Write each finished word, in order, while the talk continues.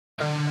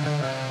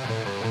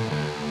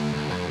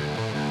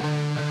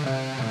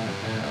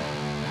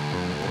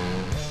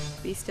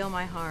steal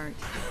my heart.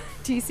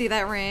 Do you see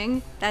that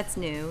ring? That's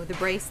new. The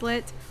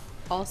bracelet,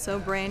 also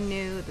brand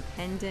new. The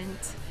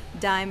pendant,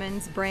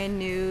 diamonds, brand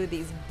new.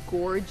 These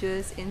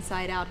gorgeous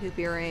inside-out hoop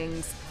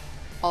earrings,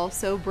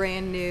 also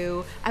brand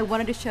new. I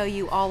wanted to show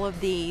you all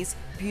of these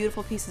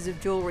beautiful pieces of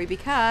jewelry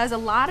because a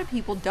lot of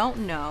people don't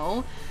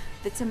know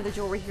that some of the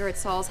jewelry here at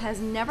Saul's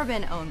has never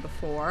been owned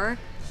before.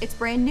 It's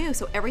brand new,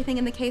 so everything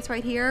in the case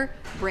right here,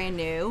 brand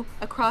new.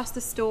 Across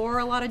the store,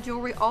 a lot of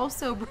jewelry,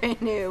 also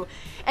brand new.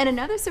 And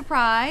another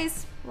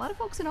surprise, a lot of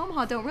folks in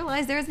Omaha don't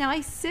realize there's now a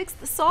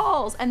 6th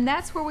Saul's, and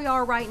that's where we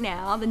are right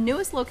now. The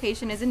newest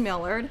location is in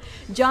Millard.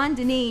 John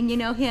Deneen, you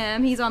know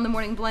him, he's on the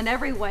Morning Blend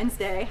every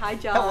Wednesday. Hi,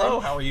 John.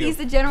 Hello, how are you? He's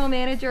the general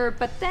manager,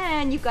 but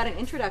then you've got an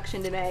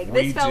introduction to make.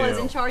 This fella's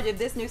in charge of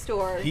this new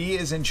store. He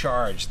is in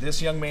charge.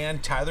 This young man,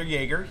 Tyler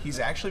Yeager, he's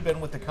actually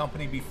been with the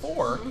company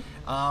before,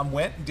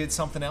 went and did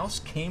something else,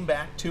 came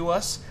back to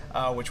us,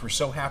 which we're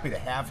so happy to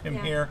have him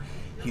here.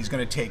 He's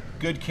going to take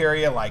good care of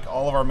you like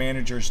all of our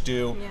managers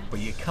do, but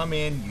you come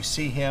in, you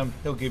see him,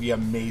 he'll give you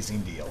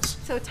amazing deals.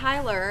 So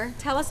Tyler,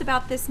 tell us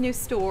about this new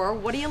store.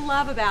 What do you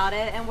love about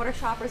it, and what are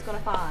shoppers going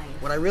to find?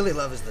 What I really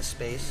love is the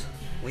space.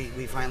 We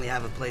finally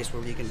have a place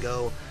where you can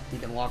go, you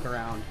can walk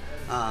around.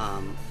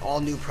 All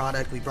new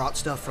product. We brought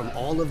stuff from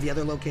all of the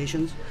other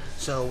locations.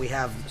 So we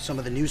have some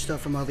of the new stuff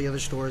from all the other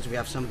stores. We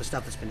have some of the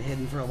stuff that's been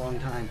hidden for a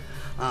long time.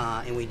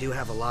 And we do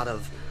have a lot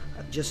of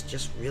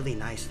just really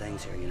nice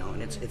things here, you know,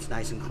 and it's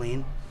nice and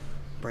clean,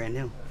 brand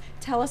new.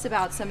 Tell us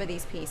about some of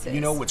these pieces.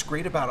 You know, what's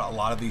great about a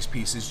lot of these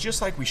pieces,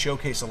 just like we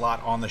showcase a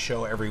lot on the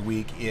show every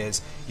week,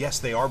 is, yes,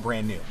 they are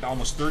brand new.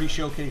 Almost 30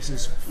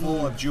 showcases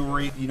full of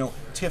jewelry. You know,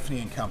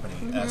 Tiffany & Company,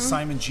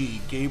 Simon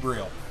G,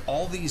 Gabriel,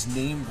 all these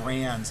name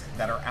brands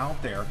that are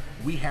out there,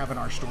 we have in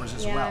our stores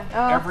as well.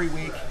 Every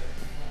week,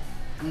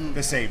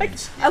 the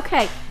savings.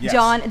 Okay, yes.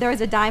 John, there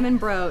is a diamond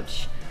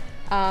brooch.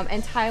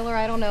 And Tyler,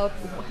 I don't know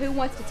who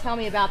wants to tell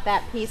me about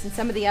that piece and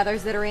some of the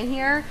others that are in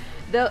here.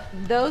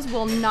 Those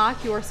will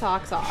knock your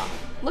socks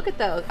off. Look at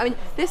those. I mean,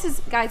 this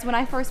is, guys, when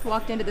I first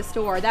walked into the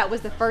store, that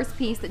was the first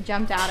piece that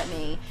jumped out at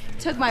me.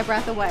 Took my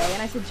breath away.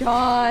 And I said,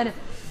 John,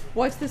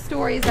 what's the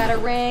story? Is that a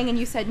ring? And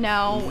you said,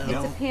 no,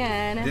 it's a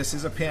pin. This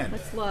is a pin.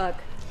 Let's look.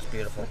 It's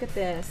beautiful. Look at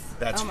this.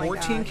 That's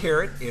 14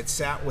 karat. It's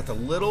sat with a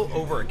little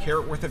over a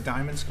carat worth of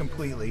diamonds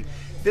completely.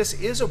 This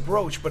is a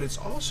brooch, but it's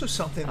also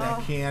something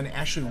that can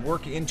actually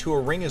work into a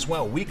ring as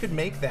well. We could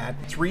make that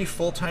 3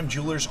 full-time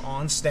jewelers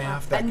on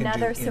staff that can do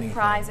anything. Another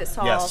surprise at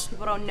Saul's. Yes.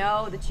 People don't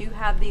know that you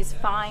have these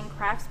fine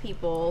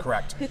craftspeople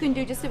who can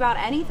do just about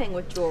anything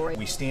with jewelry.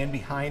 We stand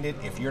behind it.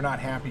 If you're not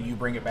happy, you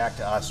bring it back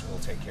to us. We'll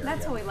take care of it.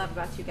 That's what we love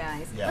about you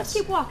guys. Yes. Let's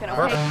keep walking,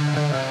 okay?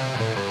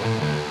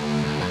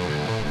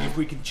 If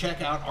we can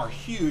check out our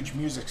huge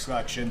music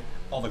selection,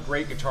 all the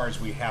great guitars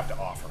we have to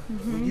offer.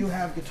 We do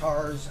have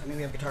guitars. I mean,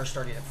 we have guitars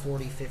starting at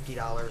 $40,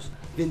 $50.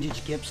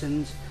 Vintage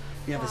Gibsons.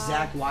 We have a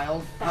Zach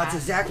Wild. It's a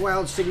Zach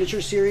Wild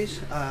signature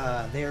series.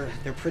 They're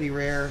pretty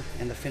rare,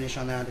 and the finish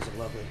on that is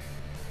lovely.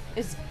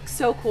 It's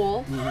so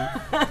cool.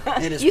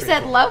 It is. You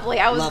said cool.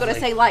 lovely. I was going to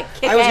say like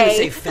kick. I was going to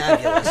say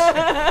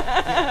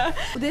fabulous.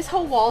 This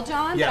whole wall,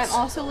 John, yes. but I'm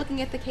also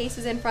looking at the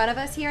cases in front of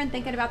us here and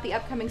thinking about the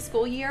upcoming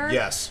school year.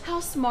 Yes. How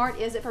smart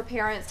is it for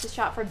parents to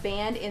shop for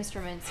band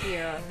instruments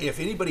here? If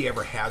anybody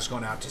ever has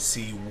gone out to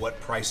see what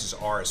prices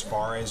are as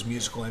far as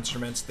musical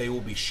instruments, they will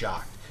be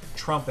shocked.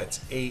 Trumpets,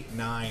 $800,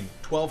 $900,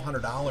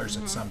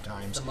 $1,200 at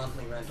sometimes. The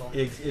monthly rental.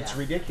 It's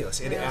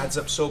ridiculous. It adds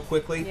up so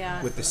quickly.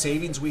 Yeah. With the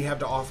savings we have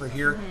to offer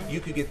here, you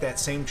could get that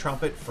same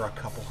trumpet for a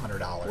couple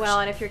 $100.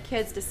 Well, and if your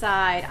kids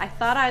decide, I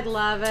thought I'd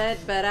love it,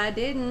 but I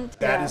didn't.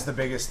 That is the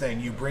biggest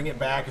thing. You bring it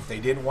back. If they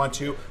didn't want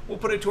to, we'll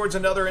put it towards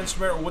another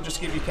instrument, or we'll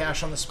just give you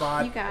cash on the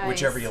spot, You guys.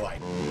 whichever you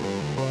like.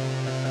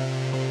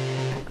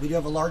 We do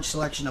have a large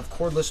selection of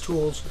cordless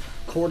tools,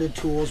 corded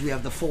tools. We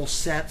have the full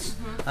sets,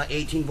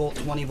 18 volt,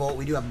 20 volt.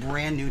 We do have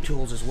brand new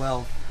tools as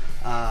well.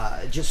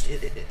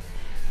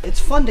 It's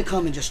fun to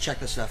come and just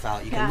check this stuff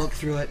out. You can look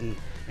through it and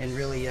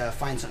really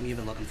find something you've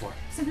been looking for.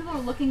 Some people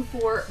are looking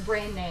for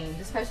brand names,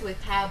 especially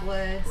with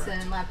tablets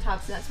and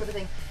laptops and that sort of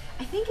thing.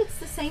 I think it's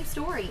the same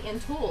story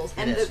in tools.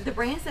 And the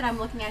brands that I'm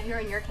looking at here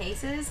in your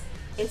cases,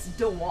 it's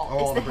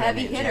DeWalt. It's the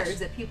heavy hitters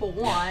that people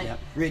want. Yep.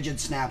 Rigid,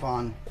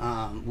 snap-on.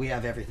 We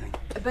have everything.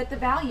 But the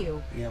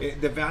value.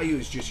 The value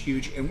is just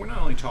huge, and we're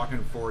not only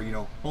talking for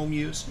home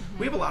use.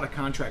 We have a lot of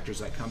contractors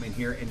that come in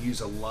here and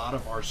use a lot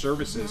of our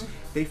services.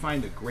 They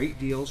find the great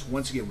deals.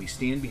 Once again, we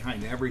stand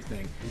behind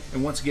everything.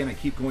 And once again, I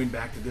keep going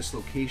back to this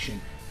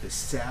location. The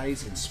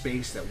size and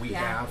space that we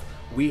have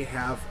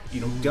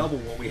double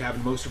what we have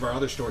in most of our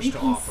other stores to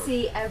offer. You can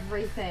see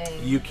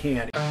everything. You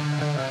can.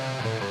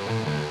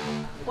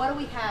 What do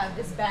we have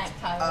this bank,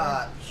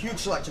 Tyler? Huge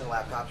selection of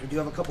laptops. We do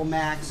have a couple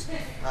Macs,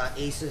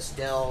 Asus,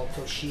 Dell,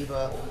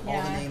 Toshiba,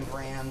 all the name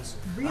brands.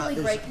 Really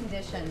great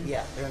condition.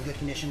 Yeah, they're in good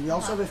condition. We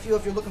also have a few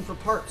if you're looking for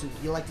parts and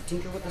you like to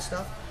tinker with the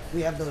stuff.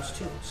 We have those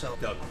too. So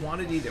the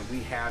quantity that we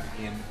have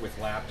in with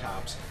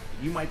laptops,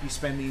 you might be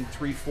spending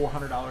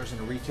 $300–400 in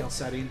a retail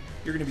setting.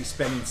 You're going to be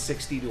spending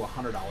 $60 to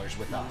 $100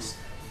 with us.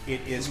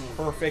 It is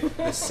perfect.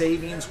 The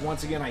savings,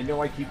 once again, I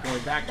know I keep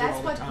going back to it That's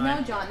all what- the time.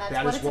 no, John, that's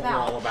That what is it's what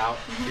about. we're all about,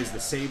 is the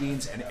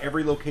savings, and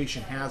every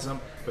location has them,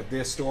 but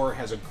this store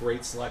has a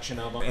great selection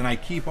of them. And I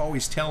keep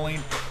always telling,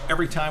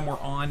 every time we're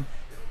on,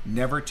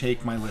 never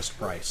take my list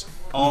price.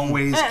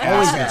 Always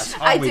ask.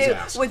 I Always do.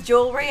 ask. With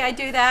jewelry, I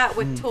do that.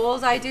 With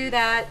tools, I do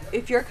that.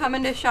 If you're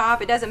coming to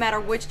shop, it doesn't matter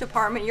which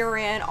department you're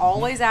in,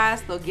 always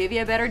ask. They'll give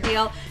you a better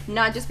deal.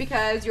 Not just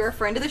because you're a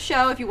friend of the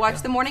show. If you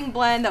watch the Morning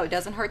Blend, though, it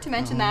doesn't hurt to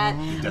mention that.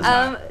 does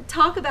not.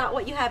 Talk about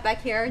what you have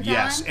back here, John.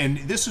 Yes, and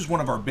this is one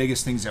of our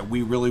biggest things that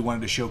we really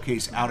wanted to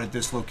showcase out at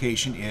this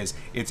location. Is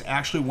it's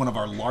actually one of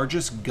our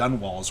largest gun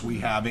walls we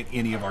have in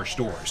any of our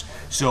stores.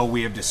 So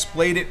we have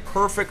displayed it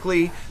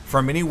perfectly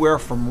from anywhere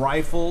from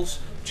rifles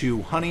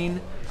to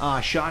hunting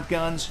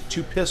shotguns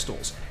to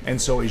pistols. And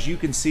so as you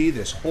can see,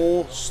 this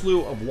whole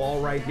slew of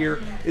wall right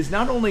here is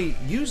not only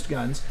used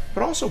guns,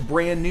 but also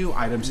brand new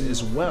items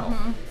as well.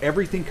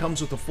 Everything comes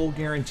with a full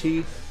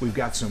guarantee. We've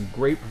got some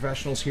great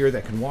professionals here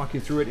that can walk you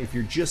through it. If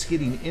you're just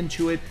getting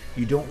into it,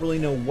 you don't really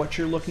know what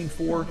you're looking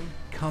for,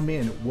 come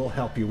in, we'll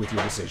help you with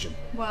your decision.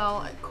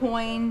 Well,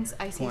 coins,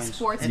 I see Coins.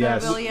 sports And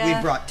Yes. memorabilia.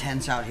 We brought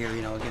tents out here,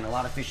 you know, again, a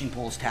lot of fishing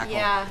poles, tackle.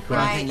 Yeah,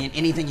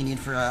 Anything you need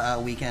for a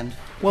weekend.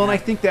 Well, and I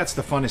think that's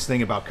the funnest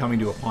thing about coming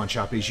to a pawn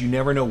shop is you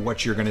never know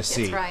what you're going to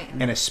see. right.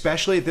 And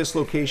especially at this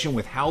location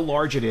with how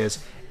large it is,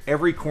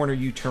 every corner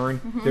you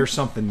turn, there's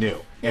something new.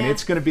 And Yeah.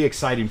 it's going to be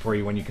exciting for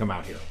you when you come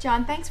out here.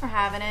 John, thanks for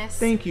having us.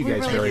 Thank you we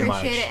guys really very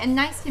appreciate much. it, and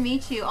nice to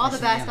meet you. All the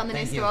best on the new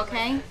Thank you. store,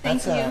 okay?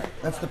 Thank That's, you.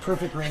 That's the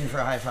perfect ring for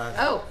a high five.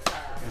 Oh,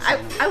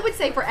 I would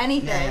say for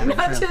anything, Yeah,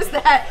 not sure. just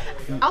that.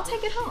 I'll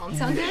take it home.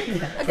 Sound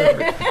good?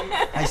 Okay.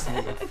 Nice to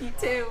meet you. You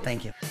too.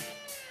 Thank you.